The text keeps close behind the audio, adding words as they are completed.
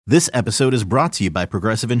This episode is brought to you by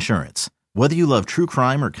Progressive Insurance. Whether you love true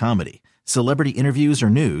crime or comedy, celebrity interviews or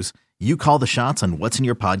news, you call the shots on what's in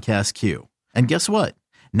your podcast queue. And guess what?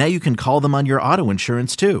 Now you can call them on your auto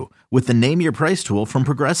insurance too with the Name Your Price tool from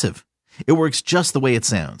Progressive. It works just the way it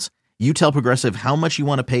sounds. You tell Progressive how much you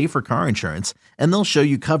want to pay for car insurance, and they'll show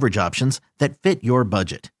you coverage options that fit your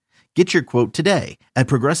budget. Get your quote today at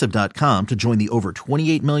Progressive.com to join the over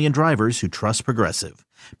 28 million drivers who trust Progressive.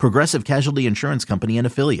 Progressive Casualty Insurance Company and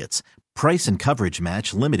Affiliates. Price and coverage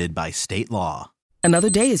match limited by state law. Another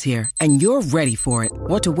day is here, and you're ready for it.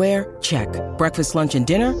 What to wear? Check. Breakfast, lunch, and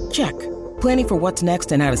dinner? Check. Planning for what's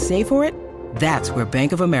next and how to save for it? That's where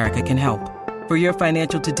Bank of America can help. For your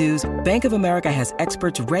financial to-dos, Bank of America has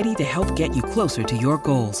experts ready to help get you closer to your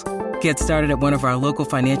goals. Get started at one of our local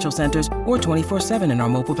financial centers or 24/7 in our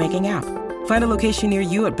mobile banking app. Find a location near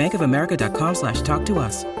you at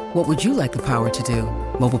bankofamerica.com/talktous. What would you like the power to do?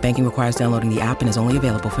 Mobile banking requires downloading the app and is only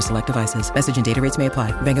available for select devices. Message and data rates may apply.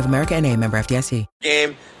 Bank of America N.A., member FDIC.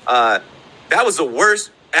 Game, that was the worst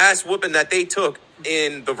ass whooping that they took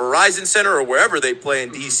in the Verizon Center or wherever they play in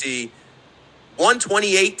D.C.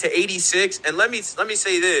 128-86. And let me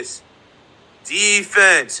say this.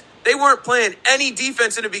 Defense. They weren't playing any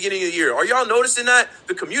defense in the beginning of the year. Are y'all noticing that?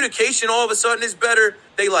 The communication all of a sudden is better.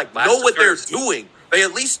 They know what they're doing. They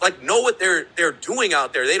at least know what they're doing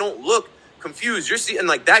out there. They don't look confused. You're seeing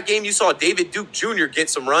that game you saw David Duke Jr. get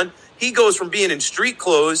some run. He goes from being in street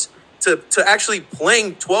clothes to actually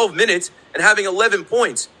playing 12 minutes and having 11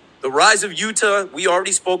 points. The rise of Utah, we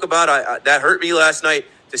already spoke about. That hurt me last night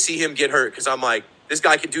to see him get hurt because I'm like, this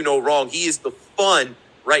guy can do no wrong. He is the fun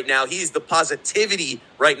right now. He's the positivity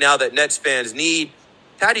right now that Nets fans need.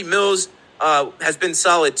 Patty Mills has been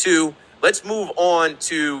solid too. Let's move on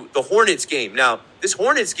to the Hornets game. Now, this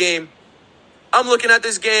Hornets game, I'm looking at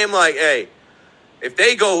this game like, hey, if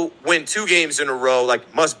they go win 2 games in a row,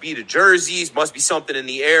 must be the jerseys, must be something in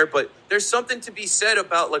the air. But there's something to be said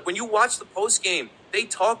about, when you watch the post game, they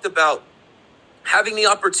talked about having the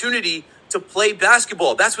opportunity to play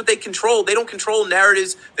basketball. That's what they control. They don't control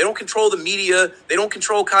narratives. They don't control the media. They don't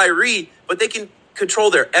control Kyrie, but they can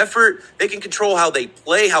control their effort. They can control how they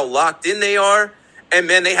play, how locked in they are. And,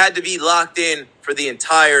 man, they had to be locked in for the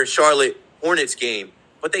entire Charlotte Hornets game.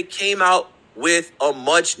 But they came out with a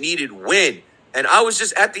much-needed win. And I was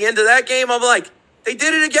just, at the end of that game, I'm like, they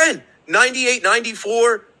did it again.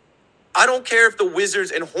 98-94. I don't care if the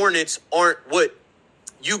Wizards and Hornets aren't what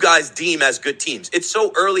you guys deem as good teams. It's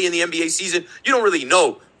so early in the NBA season, you don't really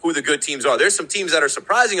know who the good teams are. There's some teams that are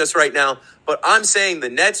surprising us right now, but I'm saying the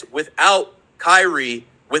Nets without Kyrie,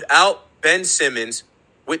 without Ben Simmons,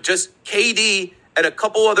 with just KD and a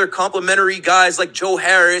couple other complimentary guys like Joe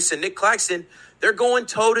Harris and Nick Claxton, they're going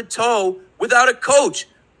toe-to-toe without a coach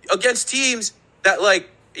against teams that,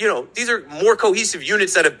 these are more cohesive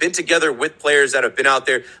units that have been together with players that have been out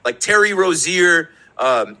there, like Terry Rozier,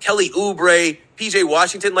 Kelly Oubre, PJ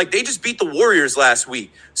Washington. They just beat the Warriors last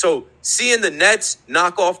week. So seeing the Nets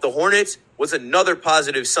knock off the Hornets was another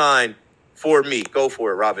positive sign for me. Go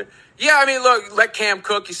for it, Robin. Yeah, I mean, look, let Cam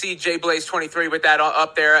cook. You see Jay Blaze 23 with that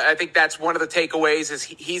up there. I think that's one of the takeaways is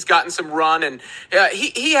he's gotten some run, and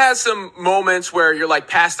he has some moments where you're like,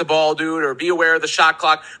 pass the ball, dude, or be aware of the shot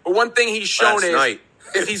clock. But one thing he's shown is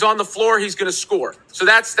if he's on the floor, he's going to score. So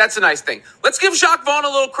that's a nice thing. Let's give Jacques Vaughn a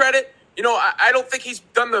little credit. I don't think he's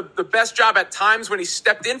done the best job at times when he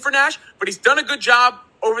stepped in for Nash, but he's done a good job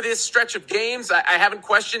over this stretch of games. I haven't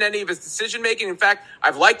questioned any of his decision-making. In fact,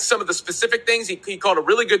 I've liked some of the specific things. He called a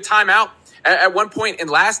really good timeout at one point in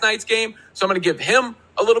last night's game. So I'm going to give him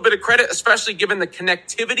a little bit of credit, especially given the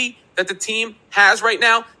connectivity that the team has right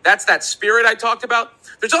now. That's that spirit I talked about.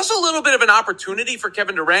 There's also a little bit of an opportunity for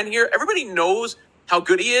Kevin Durant here. Everybody knows how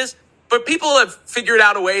good he is, but people have figured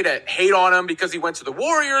out a way to hate on him because he went to the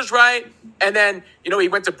Warriors, right? And then, he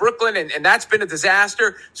went to Brooklyn, and that's been a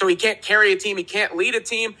disaster. So he can't carry a team. He can't lead a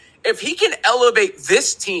team. If he can elevate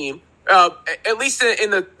this team, at least in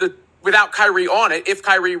the without Kyrie on it, if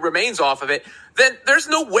Kyrie remains off of it, then there's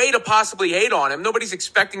no way to possibly hate on him. Nobody's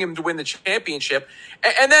expecting him to win the championship.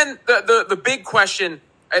 And then the big question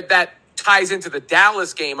that ties into the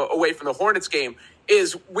Dallas game away from the Hornets game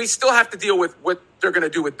is we still have to deal with what they're going to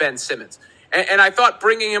do with Ben Simmons. And I thought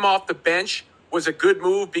bringing him off the bench was a good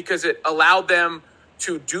move because it allowed them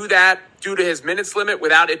to do that due to his minutes limit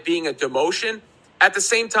without it being a demotion. At the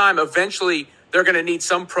same time, eventually they're going to need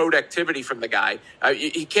some productivity from the guy.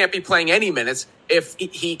 He can't be playing any minutes if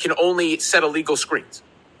he can only set illegal screens.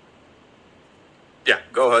 Yeah,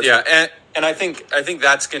 go ahead. Yeah, and I think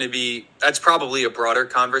that's probably a broader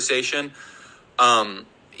conversation.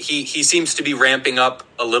 He seems to be ramping up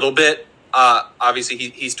a little bit. Obviously,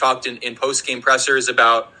 he's talked in post-game pressers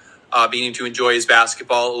about beginning to enjoy his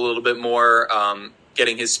basketball a little bit more,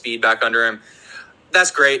 getting his speed back under him.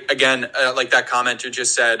 That's great. Again, like that commenter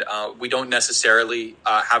just said, we don't necessarily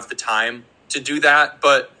have the time to do that,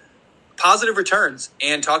 but positive returns.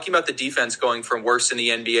 And talking about the defense going from worst in the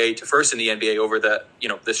NBA to first in the NBA over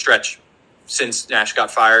the stretch since Nash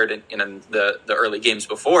got fired and in the early games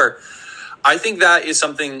before, I think that is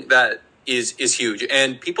something that is huge.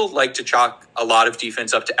 And people like to chalk a lot of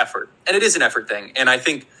defense up to effort, and it is an effort thing. And I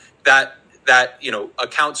think that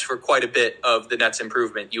accounts for quite a bit of the Nets'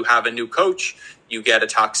 improvement. You have a new coach, you get a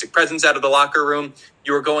toxic presence out of the locker room,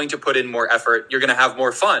 you're going to put in more effort, you're going to have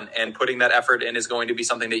more fun, and putting that effort in is going to be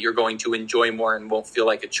something that you're going to enjoy more and won't feel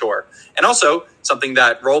like a chore. And also something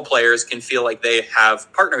that role players can feel like they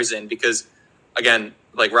have partners in, because again,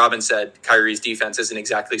 like Robin said, Kyrie's defense isn't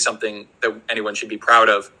exactly something that anyone should be proud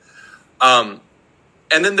of.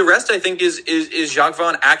 And then the rest, I think, is Jacques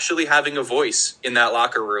Vaughn actually having a voice in that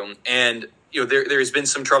locker room. And there's been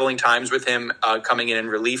some troubling times with him coming in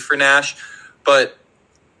relief for Nash, but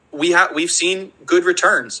we've seen good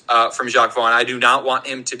returns from Jacques Vaughn. I do not want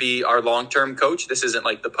him to be our long-term coach. This isn't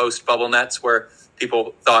like the post-bubble Nets where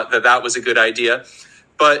people thought that was a good idea.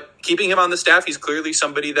 But keeping him on the staff, he's clearly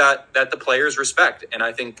somebody that the players respect, and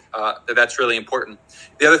I think that's really important.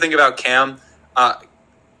 The other thing about Cam,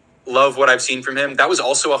 love what I've seen from him. That was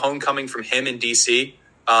also a homecoming from him in D.C.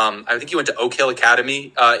 I think he went to Oak Hill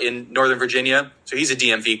Academy in Northern Virginia. So he's a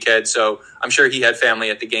DMV kid. So I'm sure he had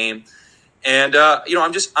family at the game. And,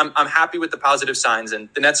 I'm happy with the positive signs. And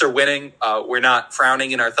the Nets are winning. We're not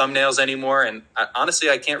frowning in our thumbnails anymore. And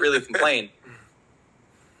honestly, I can't really complain.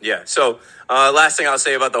 Yeah. So last thing I'll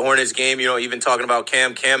say about the Hornets game, even talking about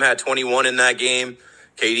Cam had 21 in that game.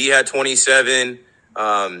 KD had 27.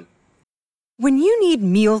 When you need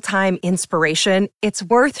mealtime inspiration, it's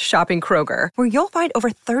worth shopping Kroger, where you'll find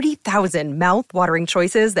over 30,000 mouth-watering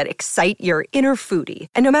choices that excite your inner foodie.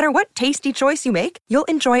 And no matter what tasty choice you make, you'll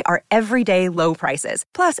enjoy our everyday low prices,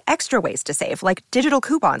 plus extra ways to save, like digital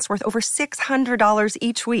coupons worth over $600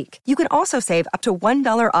 each week. You can also save up to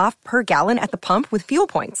 $1 off per gallon at the pump with fuel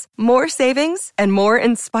points. More savings and more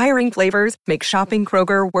inspiring flavors make shopping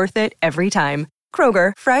Kroger worth it every time.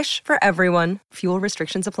 Kroger, fresh for everyone. Fuel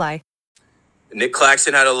restrictions apply. Nick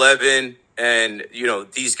Claxton had 11, and,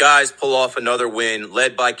 these guys pull off another win,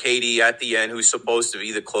 led by KD at the end, who's supposed to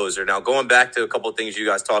be the closer. Now, going back to a couple of things you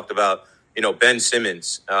guys talked about, Ben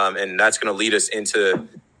Simmons, and that's going to lead us into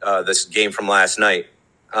this game from last night.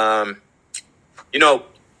 I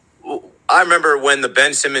remember when the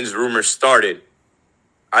Ben Simmons rumor started,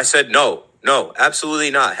 I said, no, absolutely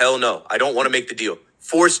not. Hell no. I don't want to make the deal.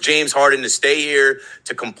 Force James Harden to stay here,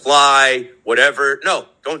 to comply, whatever. No,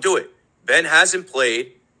 don't do it. Ben hasn't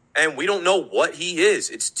played, and we don't know what he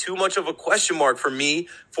is. It's too much of a question mark for me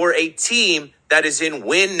for a team that is in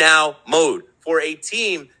win-now mode, for a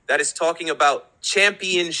team that is talking about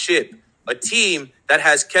championship, a team that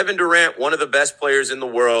has Kevin Durant, one of the best players in the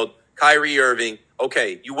world, Kyrie Irving.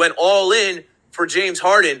 Okay, you went all in for James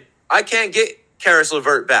Harden. I can't get Karis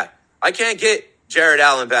LeVert back. I can't get Jared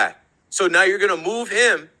Allen back. So now you're going to move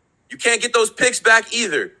him. You can't get those picks back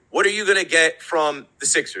either. What are you going to get from the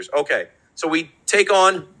Sixers? Okay, so we take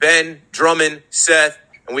on Ben, Drummond, Seth,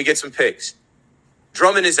 and we get some picks.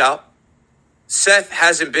 Drummond is out. Seth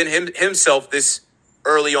hasn't been himself this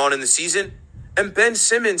early on in the season. And Ben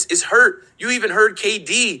Simmons is hurt. You even heard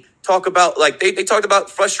KD talk about, they talked about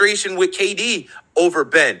frustration with KD over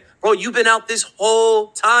Ben. Bro, you've been out this whole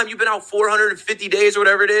time. You've been out 450 days or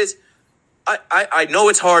whatever it is. I know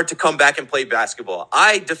it's hard to come back and play basketball.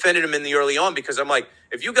 I defended him in the early on because I'm like,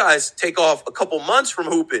 if you guys take off a couple months from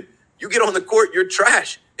hooping, you get on the court, you're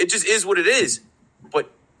trash. It just is what it is.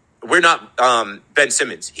 But we're not Ben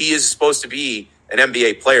Simmons. He is supposed to be an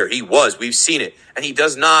NBA player. He was. We've seen it. And he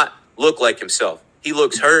does not look like himself. He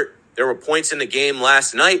looks hurt. There were points in the game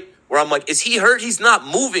last night where I'm like, is he hurt? He's not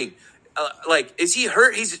moving. Is he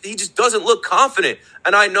hurt? He just doesn't look confident.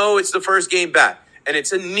 And I know it's the first game back, and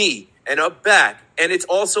it's a knee and a back, and it's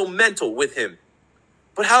also mental with him.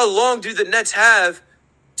 But how long do the Nets have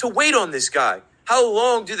to wait on this guy? How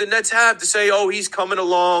long do the Nets have to say, oh, he's coming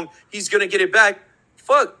along, he's going to get it back?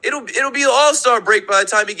 Fuck, it'll be an all-star break by the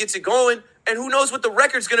time he gets it going, and who knows what the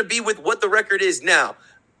record's going to be with what the record is now.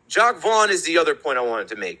 Jacques Vaughn is the other point I wanted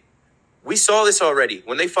to make. We saw this already.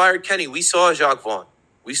 When they fired Kenny, we saw Jacques Vaughn.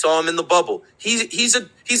 We saw him in the bubble. He's the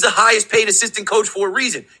highest paid assistant coach for a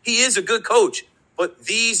reason. He is a good coach. But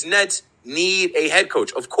these Nets need a head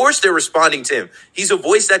coach. Of course they're responding to him. He's a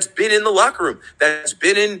voice that's been in the locker room, that's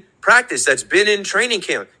been in practice, that's been in training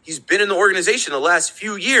camp. He's been in the organization the last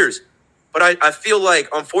few years. But I feel like,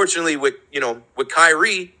 unfortunately, with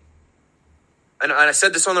Kyrie, and I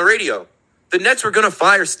said this on the radio, the Nets were going to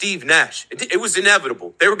fire Steve Nash. It was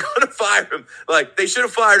inevitable. They were going to fire him. Like, they should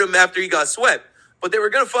have fired him after he got swept, but they were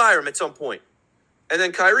going to fire him at some point. And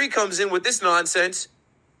then Kyrie comes in with this nonsense,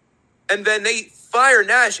 and then they fire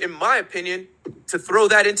Nash, in my opinion, to throw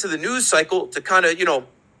that into the news cycle to kind of,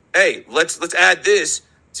 hey, let's add this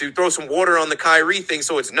to throw some water on the Kyrie thing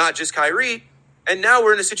so it's not just Kyrie. And now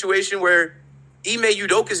we're in a situation where Ime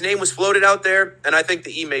Udoka's name was floated out there, and I think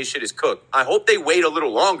the Ime shit is cooked. I hope they wait a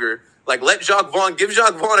little longer. Like, give Jacques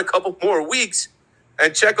Vaughn a couple more weeks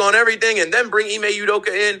and check on everything, and then bring Ime Udoka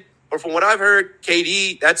in. But from what I've heard,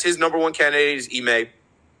 KD, that's his number one candidate is Ime.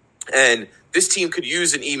 And this team could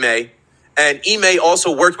use an Ime. And Ime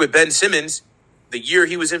also worked with Ben Simmons the year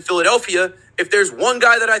he was in Philadelphia. If there's one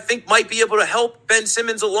guy that I think might be able to help Ben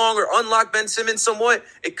Simmons along or unlock Ben Simmons somewhat,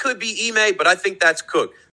 it could be Ime, but I think that's cooked.